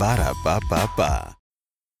price. Ba-da-ba-ba-ba.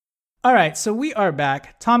 All right, so we are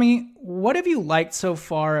back. Tommy, what have you liked so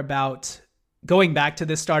far about going back to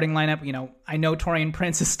this starting lineup? You know, I know Taurean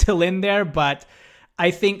Prince is still in there, but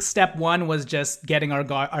I think step one was just getting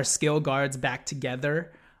our skill guards back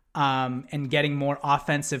together and getting more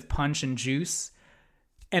offensive punch and juice.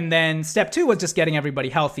 And then step two was just getting everybody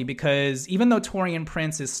healthy, because even though Taurean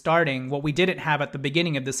Prince is starting, what we didn't have at the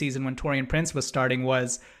beginning of the season when Taurean Prince was starting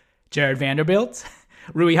was Jared Vanderbilt,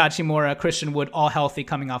 Rui Hachimura, Christian Wood, all healthy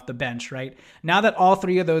coming off the bench, right? Now that all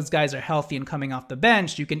three of those guys are healthy and coming off the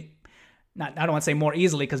bench, you can, I don't want to say more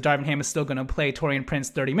easily, because Darvin Ham is still going to play Taurean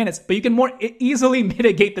Prince 30 minutes, but you can more easily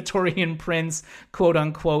mitigate the Taurean Prince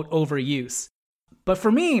quote-unquote overuse. But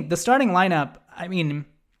for me, the starting lineup, I mean,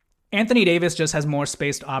 Anthony Davis just has more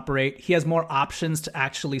space to operate. He has more options to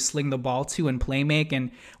actually sling the ball to and play make.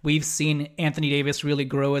 And we've seen Anthony Davis really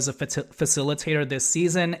grow as a facilitator this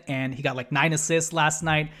season. And he got like 9 assists last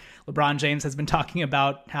night. LeBron James has been talking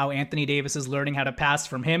about how Anthony Davis is learning how to pass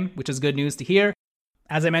from him, which is good news to hear.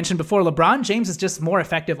 As I mentioned before, LeBron James is just more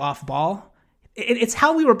effective off ball. It's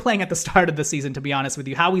how we were playing at the start of the season, to be honest with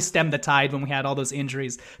you, how we stemmed the tide when we had all those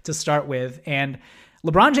injuries to start with. And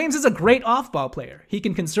LeBron James is a great off-ball player. He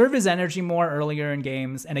can conserve his energy more earlier in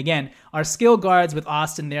games. And again, our skill guards with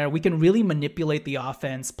Austin there, we can really manipulate the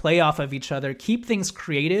offense, play off of each other, keep things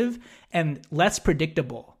creative and less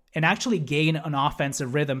predictable, and actually gain an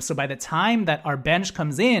offensive rhythm. So by the time that our bench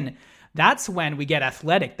comes in, that's when we get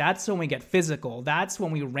athletic. That's when we get physical. That's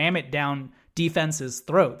when we ram it down defense's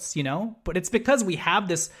throats, you know? But it's because we have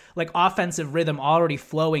this like offensive rhythm already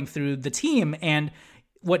flowing through the team. And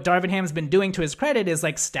what Darvin Ham's been doing, to his credit, is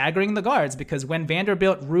like staggering the guards, because when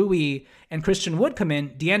Vanderbilt, Rui, and Christian Wood come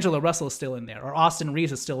in, D'Angelo Russell is still in there, or Austin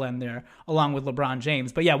Reaves is still in there, along with LeBron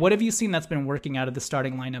James. But yeah, what have you seen that's been working out of the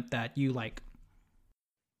starting lineup that you like?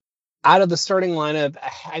 Out of the starting lineup,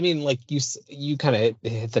 I mean, like you kind of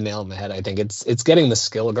hit the nail on the head. I think it's getting the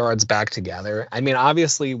skill guards back together. I mean,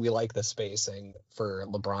 obviously we like the spacing for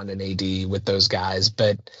LeBron and AD with those guys,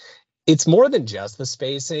 but it's more than just the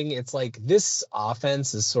spacing. It's like this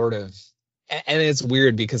offense is sort of, and it's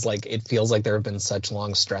weird because like it feels like there have been such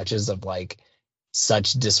long stretches of like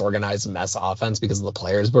such disorganized mess offense because of the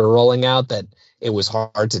players we're rolling out that it was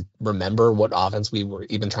hard to remember what offense we were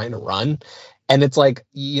even trying to run. And it's like,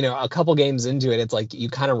 you know, a couple games into it, it's like you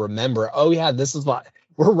kind of remember, oh yeah, this is what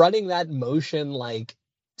we're running, that motion like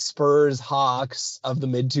Spurs Hawks of the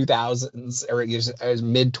mid 2000s or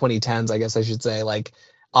mid 2010s, I guess I should say, like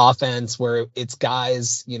offense where it's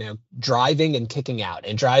guys, you know, driving and kicking out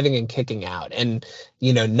and,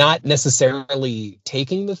 you know, not necessarily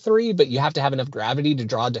taking the three, but you have to have enough gravity to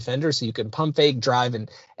draw a defender so you can pump fake, drive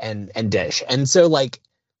and dish. And so like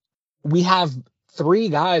we have three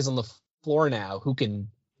guys on the floor now who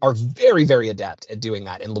are very, very adept at doing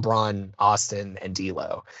that in LeBron, Austin, and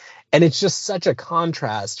DLO. And it's just such a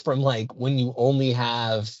contrast from like when you only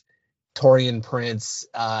have Taurean Prince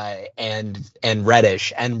and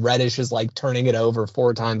Reddish, and Reddish is like turning it over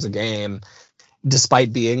 4 times a game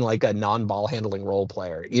despite being like a non-ball handling role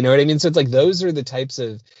player. You know what I mean? So it's like those are the types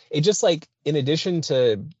of, it just like, in addition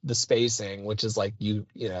to the spacing, which is like you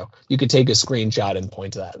know, you could take a screenshot and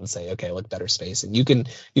point to that and say, okay, look, better spacing. You can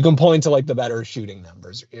point to like the better shooting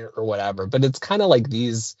numbers or whatever, but it's kind of like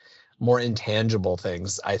these more intangible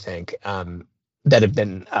things, I think, that have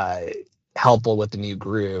been helpful with the new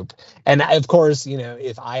group. And of course, you know,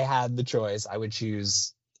 if I had the choice, I would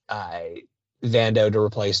choose Vando to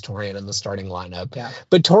replace Taurean in the starting lineup. Yeah.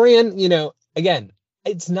 But Taurean, you know, again,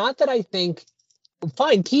 it's not that I think,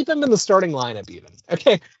 fine, keep him in the starting lineup even.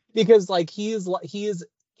 Okay. Because like he is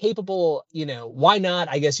capable, you know, why not?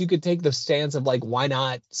 I guess you could take the stance of like, why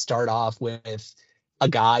not start off with a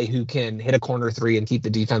guy who can hit a corner three and keep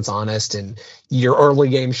the defense honest, and your early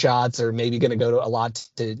game shots are maybe going to go to a lot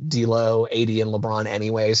to D'Lo, AD, and LeBron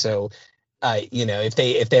anyway. So, you know,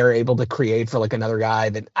 if they're able to create for like another guy,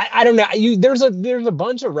 then I don't know. There's a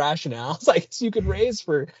bunch of rationales I guess you could raise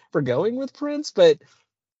for going with Prince, but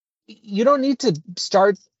you don't need to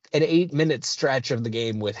start an 8-minute stretch of the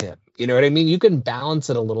game with him. You know what I mean? You can balance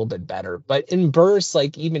it a little bit better. But in bursts,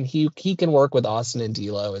 like even he can work with Austin and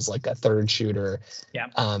D'Lo as like a third shooter. Yeah.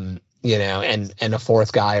 You know, and a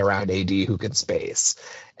fourth guy around AD who can space.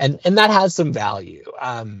 And that has some value.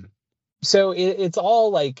 So it's all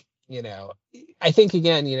like, you know, I think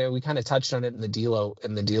again, you know, we kind of touched on it in the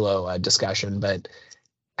D'Lo discussion, but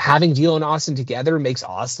having D'Lo and Austin together makes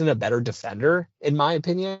Austin a better defender, in my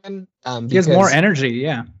opinion. He has more energy.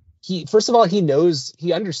 Yeah. First of all,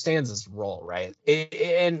 he understands his role, right?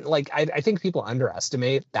 And like, I think people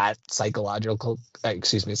underestimate that psychological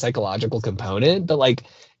component, but like,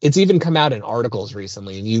 it's even come out in articles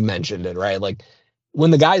recently, and you mentioned it, right? Like, when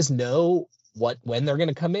the guys know when they're going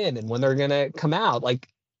to come in and when they're going to come out, like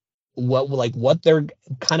what they're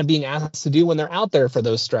kind of being asked to do when they're out there for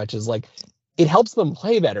those stretches, like it helps them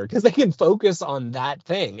play better because they can focus on that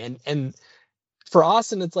thing. And for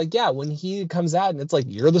Austin, it's like, yeah, when he comes out and it's like,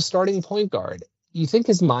 you're the starting point guard, you think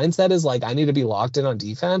his mindset is like, I need to be locked in on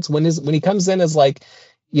defense. When he comes in as like,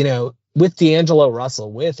 you know, with D'Angelo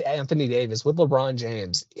Russell, with Anthony Davis, with LeBron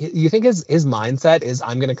James, you think his mindset is,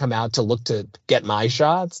 I'm going to come out to look to get my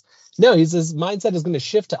shots? No, his mindset is going to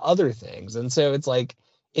shift to other things. And so it's like,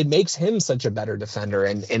 it makes him such a better defender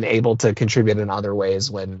and able to contribute in other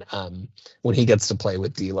ways when he gets to play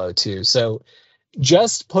with D'Lo too. So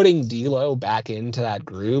just putting D'Lo back into that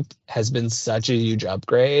group has been such a huge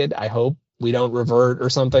upgrade. I hope we don't revert or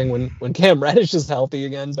something when Cam Reddish is healthy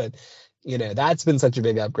again, but you know, that's been such a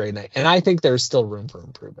big upgrade. And I think there's still room for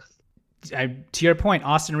improvement. To your point,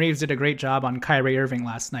 Austin Reaves did a great job on Kyrie Irving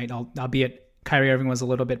last night, albeit Kyrie Irving was a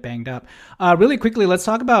little bit banged up. Really quickly, let's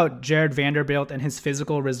talk about Jared Vanderbilt and his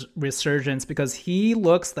physical resurgence, because he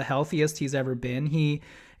looks the healthiest he's ever been. He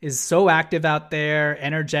is so active out there,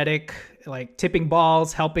 energetic, like tipping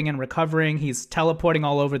balls, helping and recovering. He's teleporting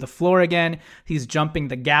all over the floor again. He's jumping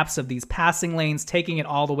the gaps of these passing lanes, taking it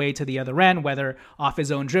all the way to the other end, whether off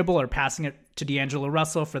his own dribble or passing it to D'Angelo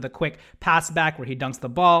Russell for the quick pass back where he dunks the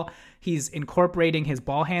ball. He's incorporating his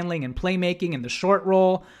ball handling and playmaking in the short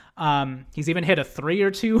roll. He's even hit a 3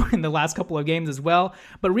 or 2 in the last couple of games as well.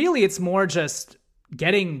 But really, it's more just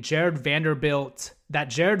getting that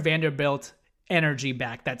Jared Vanderbilt energy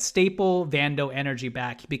back, that staple Vando energy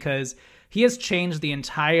back, because he has changed the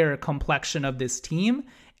entire complexion of this team,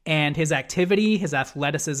 and his activity, his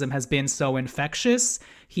athleticism has been so infectious.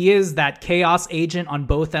 He is that chaos agent on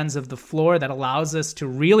both ends of the floor that allows us to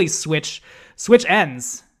really switch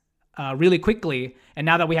ends really quickly. And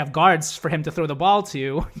now that we have guards for him to throw the ball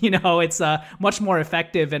to, you know, it's much more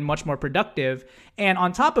effective and much more productive. And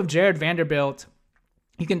on top of Jared Vanderbilt,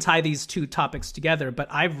 you can tie these two topics together, but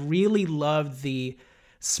I've really loved the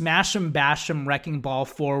smash 'em, bash 'em, wrecking ball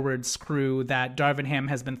forwards crew that Darvin Ham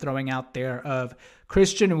has been throwing out there of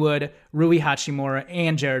Christian Wood, Rui Hachimura,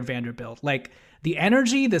 and Jared Vanderbilt. Like, the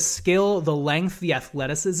energy, the skill, the length, the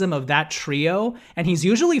athleticism of that trio, and he's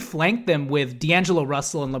usually flanked them with D'Angelo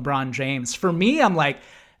Russell and LeBron James. For me, I'm like,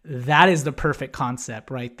 that is the perfect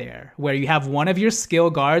concept right there, where you have one of your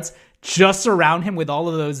skill guards just surround him with all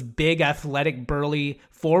of those big, athletic, burly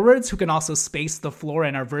forwards who can also space the floor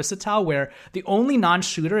and are versatile, where the only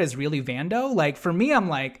non-shooter is really Vando. Like, for me, I'm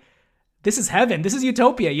like, this is heaven. This is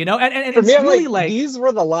utopia, you know? And for it's me, I'm really like, these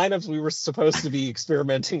were the lineups we were supposed to be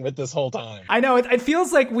experimenting with this whole time. I know. It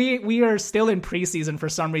feels like we are still in preseason for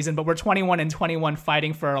some reason, but we're 21-21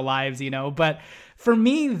 fighting for our lives, you know? But for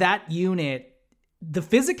me, that unit, the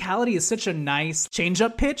physicality is such a nice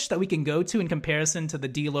change-up pitch that we can go to in comparison to the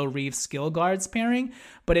D'Lo Reaves skill guards pairing.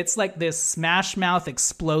 But it's like this smash-mouth,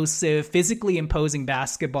 explosive, physically imposing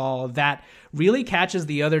basketball that really catches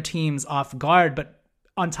the other teams off guard. But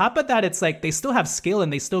on top of that, it's like they still have skill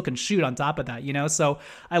and they still can shoot on top of that, you know? So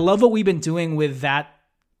I love what we've been doing with that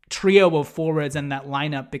trio of forwards and that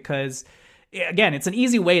lineup, because again, it's an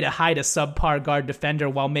easy way to hide a subpar guard defender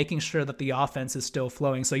while making sure that the offense is still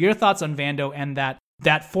flowing. So your thoughts on Vando and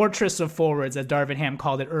that fortress of forwards, as Darvin Ham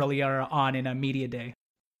called it earlier on in a media day?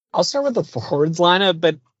 I'll start with the forwards lineup,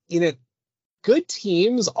 but you know, good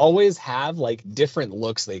teams always have like different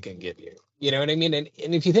looks they can give you. You know what I mean? And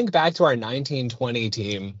if you think back to our 1920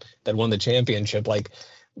 team that won the championship, like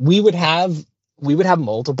we would have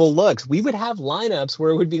multiple looks. We would have lineups where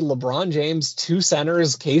it would be LeBron James, 2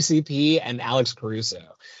 centers, KCP, and Alex Caruso.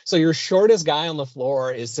 So your shortest guy on the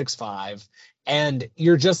floor is 6'5", and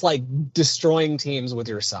you're just like destroying teams with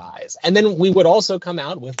your size. And then we would also come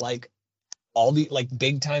out with like all the like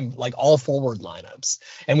big time, like all forward lineups.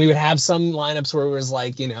 And we would have some lineups where it was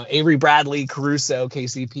like, you know, Avery Bradley, Caruso,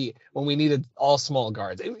 KCP, when we needed all small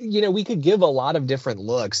guards. You know, we could give a lot of different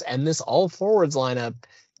looks, and this all forwards lineup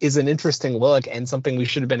is an interesting look and something we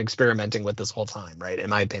should have been experimenting with this whole time, right? In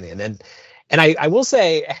my opinion. And I will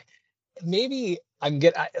say, maybe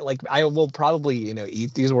I will probably,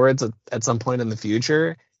 eat these words at some point in the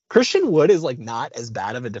future. Christian Wood is like not as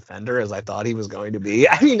bad of a defender as I thought he was going to be.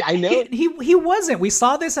 I mean, I know he wasn't. We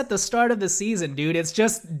saw this at the start of the season, dude. It's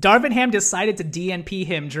just Darvin Ham decided to DNP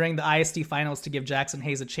him during the ISD finals to give Jackson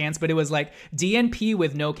Hayes a chance, but it was like DNP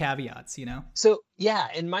with no caveats, So yeah,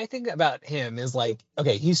 and my thing about him is like,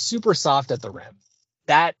 okay, he's super soft at the rim.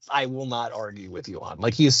 That I will not argue with you on.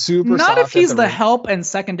 Like, he's super not soft if he's at the rim. help and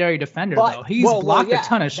secondary defender, though. He's blocked a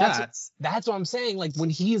ton of shots. That's what I'm saying. Like, when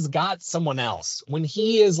he's got someone else, when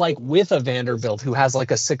he is like with a Vanderbilt who has like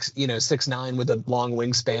a 6'9" with a long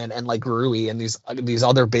wingspan, and like Rui and these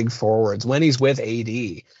other big forwards, when he's with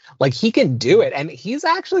AD, like, he can do it. And he's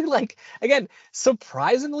actually, like, again,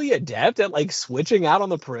 surprisingly adept at like switching out on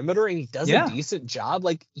the perimeter, and he does a decent job.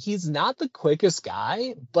 Like, he's not the quickest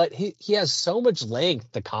guy, but he has so much length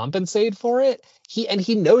to compensate for it.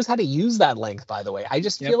 He knows how to use that length, by the way. I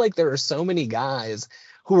just feel like there are so many guys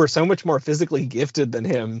who are so much more physically gifted than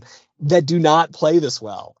him that do not play this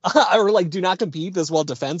well or like do not compete this well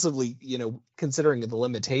defensively, considering the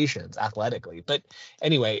limitations athletically. But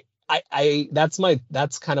anyway, I that's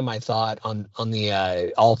kind of my thought on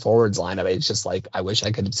the all forwards lineup. It's just like, I wish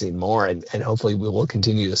I could have seen more, and hopefully we will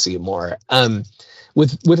continue to see more.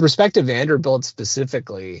 With respect to Vanderbilt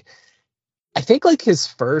specifically, I think like his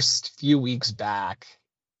first few weeks back,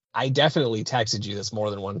 I definitely texted you this more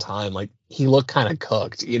than one time. Like, he looked kind of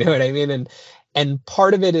cooked, you know what I mean? And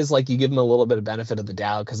part of it is like, you give him a little bit of benefit of the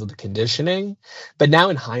doubt because of the conditioning. But now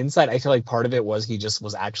in hindsight, I feel like part of it was he just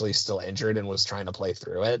was actually still injured and was trying to play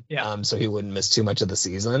through it. Yeah. So he wouldn't miss too much of the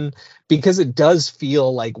season, because it does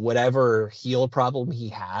feel like whatever heel problem he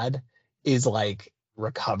had is like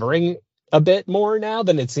recovering a bit more now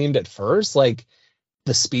than it seemed at first. Like,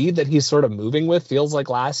 the speed that he's sort of moving with feels like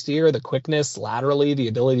last year, the quickness laterally, the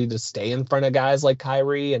ability to stay in front of guys like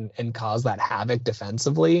Kyrie and cause that havoc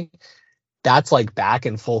defensively. That's like back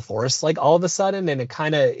in full force, like all of a sudden. And it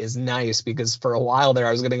kind of is nice, because for a while there,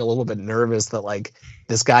 I was getting a little bit nervous that like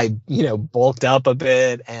this guy, bulked up a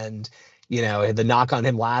bit, and, the knock on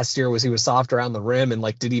him last year was he was soft around the rim, and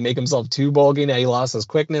like, did he make himself too bulky? Now he lost his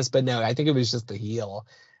quickness, but no, I think it was just the heel.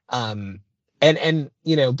 And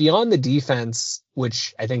beyond the defense,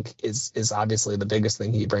 which I think is obviously the biggest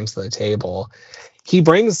thing he brings to the table, he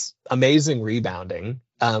brings amazing rebounding,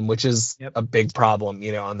 which is a big problem,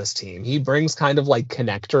 on this team. He brings kind of like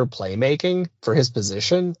connector playmaking for his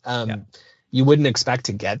position. You wouldn't expect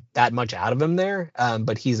to get that much out of him there,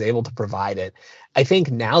 but he's able to provide it. I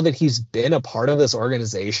think now that he's been a part of this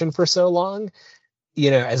organization for so long,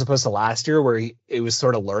 as opposed to last year where it was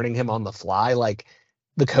sort of learning him on the fly, like,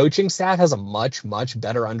 the coaching staff has a much, much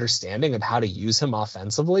better understanding of how to use him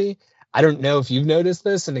offensively. I don't know if you've noticed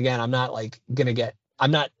this. And again, we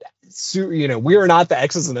are not the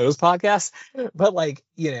X's and O's podcast, but like,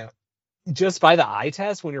 just by the eye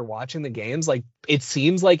test, when you're watching the games, like, it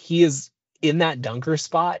seems like he is in that dunker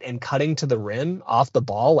spot and cutting to the rim off the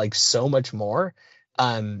ball, like, so much more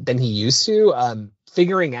than he used to,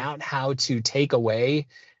 figuring out how to take away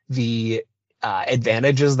the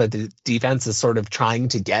advantages that the defense is sort of trying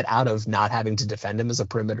to get out of not having to defend him as a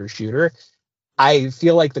perimeter shooter. I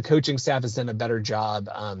feel like the coaching staff has done a better job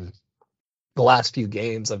the last few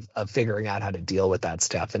games of figuring out how to deal with that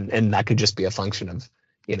stuff. And that could just be a function of,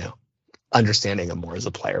 understanding him more as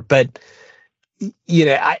a player. But,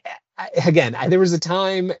 there was a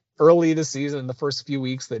time early this season, the first few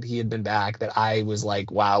weeks that he had been back, that I was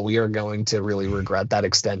like, wow, we are going to really regret that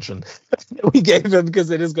extension that we gave him,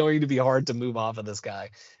 because it is going to be hard to move off of this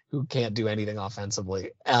guy who can't do anything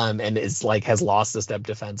offensively, and is like, has lost a step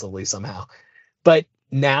defensively somehow. But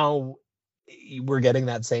now we're getting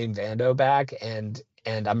that same Vando back, and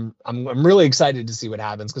I'm really excited to see what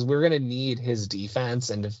happens, because we're going to need his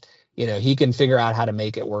defense. And if, he can figure out how to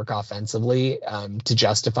make it work offensively, to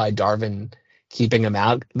justify Darvin keeping him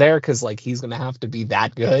out there, because like, he's going to have to be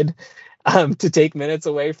that good to take minutes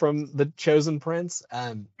away from the chosen prince,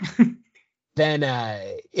 then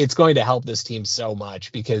it's going to help this team so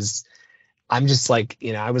much. Because I'm just like,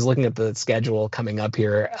 I was looking at the schedule coming up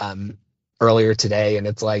here earlier today, and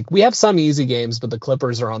it's like, we have some easy games, but the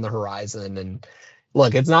Clippers are on the horizon. And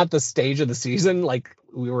look, it's not the stage of the season like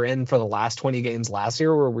we were in for the last 20 games last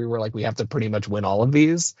year, where we were like, we have to pretty much win all of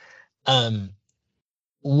these.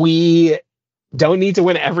 We don't need to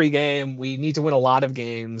win every game. We need to win a lot of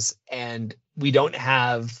games, and we don't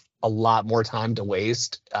have a lot more time to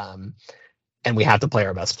waste. And we have to play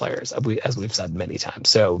our best players, as we've said many times.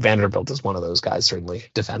 So Vanderbilt is one of those guys, certainly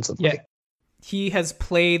defensively. he has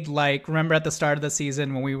played like, remember at the start of the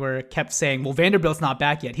season when we kept saying, well, Vanderbilt's not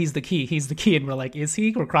back yet. He's the key. And we're like, is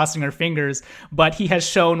he? We're crossing our fingers. But he has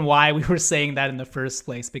shown why we were saying that in the first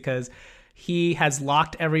place, because he has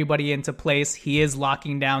locked everybody into place. He is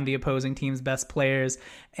locking down the opposing team's best players.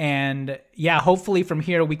 And yeah, hopefully from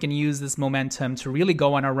here we can use this momentum to really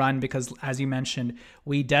go on a run, because as you mentioned,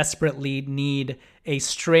 we desperately need a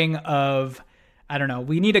string of, I don't know,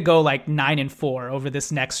 we need to go like 9-4 over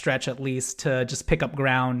this next stretch at least to just pick up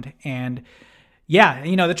ground. And yeah,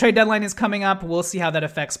 the trade deadline is coming up. We'll see how that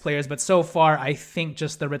affects players. But so far, I think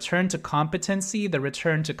just the return to competency, the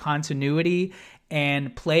return to continuity,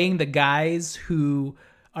 and playing the guys who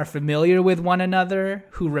are familiar with one another,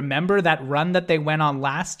 who remember that run that they went on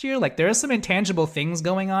last year. Like, there are some intangible things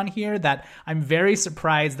going on here that I'm very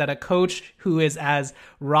surprised that a coach who is as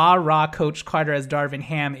raw Coach Carter as Darvin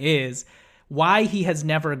Ham is, why he has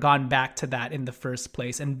never gone back to that in the first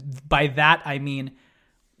place. And by that, I mean,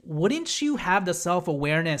 wouldn't you have the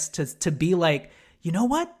self-awareness to be like, you know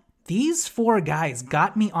what? These 4 guys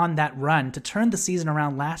got me on that run to turn the season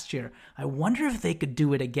around last year. I wonder if they could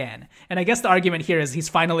do it again. And I guess the argument here is he's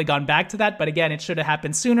finally gone back to that. But again, it should have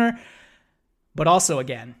happened sooner. But also,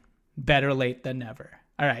 again, better late than never.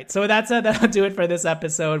 All right, so with that said, that'll do it for this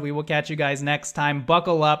episode. We will catch you guys next time.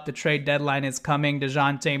 Buckle up. The trade deadline is coming.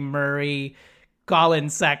 DeJounte Murray,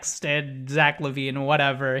 Colin Sexton, Zach LaVine,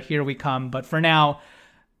 whatever. Here we come. But for now,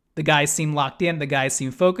 the guys seem locked in. The guys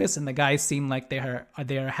seem focused. And the guys seem like they are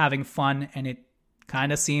having fun. And it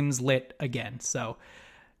kind of seems lit again. So,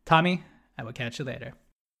 Tommy, I will catch you later.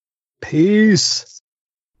 Peace.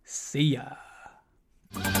 See ya.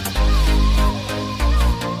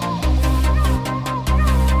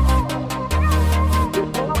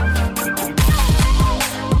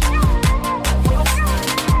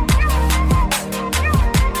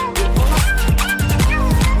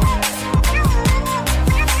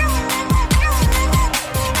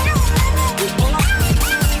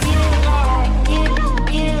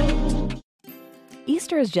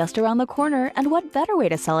 Easter is just around the corner, and what better way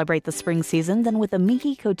to celebrate the spring season than with a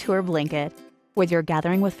Minky Couture blanket? Whether you're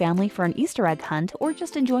gathering with family for an Easter egg hunt or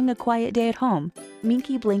just enjoying a quiet day at home,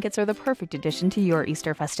 Minky blankets are the perfect addition to your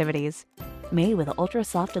Easter festivities. Made with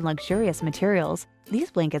ultra-soft and luxurious materials,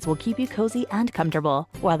 these blankets will keep you cozy and comfortable,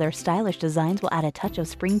 while their stylish designs will add a touch of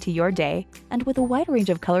spring to your day. And with a wide range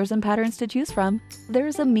of colors and patterns to choose from,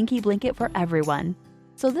 there's a Minky blanket for everyone.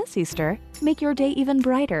 So this Easter, make your day even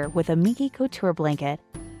brighter with a Minky Couture blanket.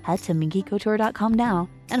 Head to minkycouture.com now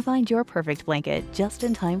and find your perfect blanket just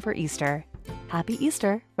in time for Easter. Happy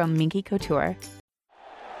Easter from Minky Couture.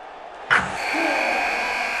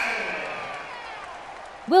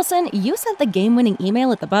 Wilson, you sent the game-winning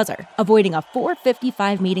email at the buzzer, avoiding a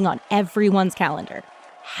 4:55 meeting on everyone's calendar.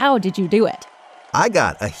 How did you do it? I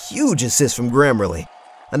got a huge assist from Grammarly,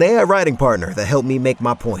 an AI writing partner that helped me make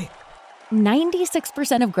my point.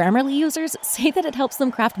 96% of Grammarly users say that it helps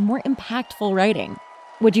them craft more impactful writing.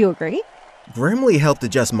 Would you agree? Grammarly helped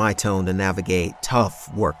adjust my tone to navigate tough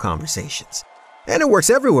work conversations. And it works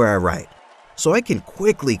everywhere I write, so I can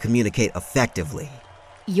quickly communicate effectively.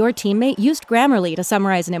 Your teammate used Grammarly to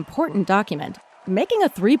summarize an important document, making a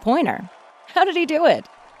 3-pointer. How did he do it?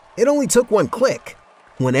 It only took 1 click.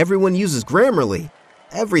 When everyone uses Grammarly,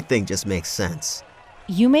 everything just makes sense.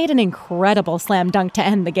 You made an incredible slam dunk to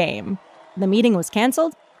end the game. The meeting was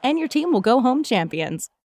canceled, and your team will go home champions.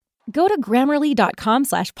 Go to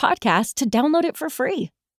Grammarly.com/podcast to download it for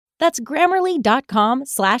free. That's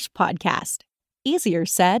Grammarly.com/podcast. Easier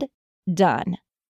said, done.